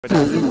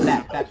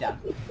Back down.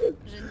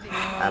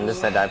 I'm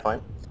just at dive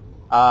point.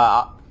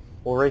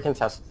 We'll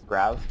recontest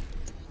Grav.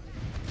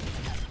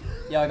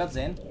 Yeah, I got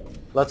Zen.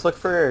 Let's look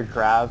for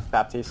Grav,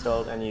 Baptiste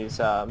ult, and use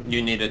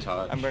You need a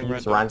touch. I'm bringing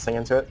use red. Rinsing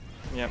into it.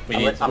 Yep.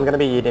 I'm gonna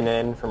be eating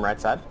it in from right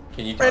side.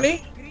 Can you touch?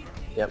 Ready?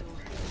 Yep.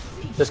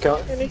 Just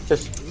go.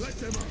 Just.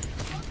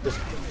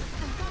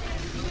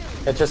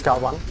 It just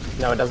got one.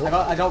 No, it doesn't.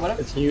 I got one.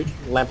 It's huge.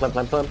 Lamp.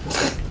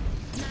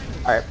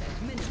 Alright.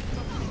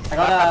 I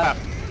got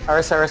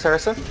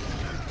Arisa.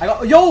 I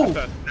got yo!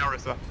 Now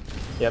Rissa.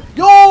 Yep.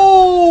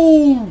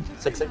 Yo!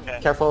 6.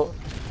 Careful.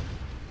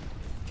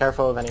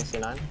 Careful of any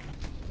C9.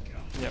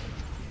 Yep.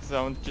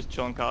 So I'm just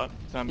chilling card.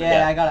 So I'm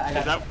Yeah, I got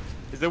it.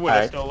 Is the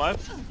Widow still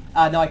alive?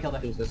 No, I killed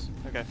her. Jesus.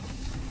 Okay.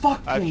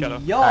 Fucking Shadow.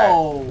 yo!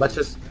 Alright, let's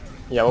just.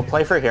 Yeah, we'll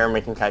play for here and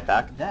we can kite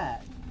back.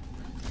 That.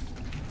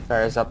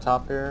 Farah's up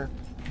top here.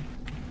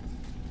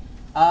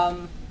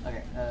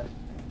 Okay.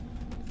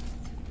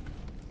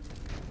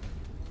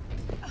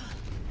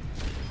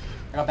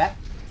 I got back.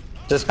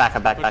 Just back.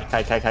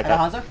 Kite. I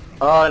got Hanzo.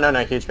 Oh,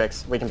 no, huge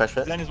picks. We can push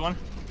it. Zen is one.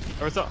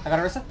 Orisa. I got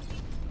Arisa.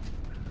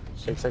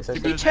 6.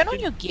 Did you turn on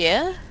your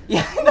gear?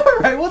 Yeah, I know,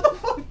 right? What the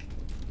fuck?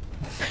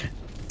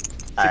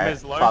 Alright,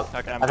 is low.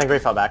 Okay, I think we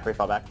fell back.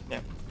 Yeah.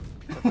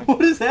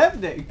 What is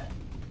happening?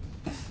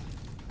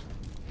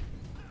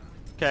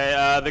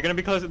 Okay, they're gonna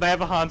be close. They have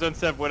a Hanzo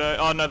instead of Widow.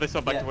 Oh no, they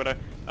swap back to Widow.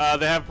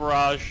 They have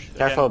Barrage.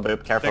 Careful, again.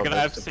 Boop. Careful. They're gonna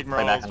Boop. have Sigma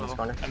Play roll back as in this well.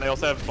 corner. And they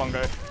also have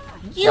Bongo.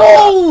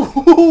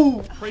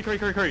 Yo! Cree.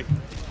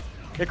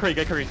 Get Cree.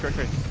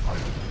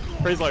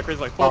 Cree's low.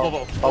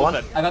 Ball one.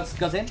 Dead. I got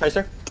Zen.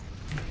 Tracer,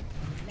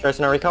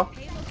 no recall.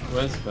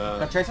 Where's Got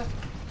the... Tracer.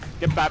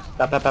 Get Bap.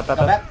 Got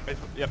Bap.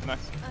 Yep,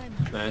 nice.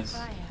 Nice.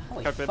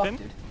 Holy Got Bip fuck, in.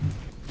 dude.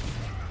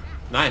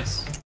 Nice.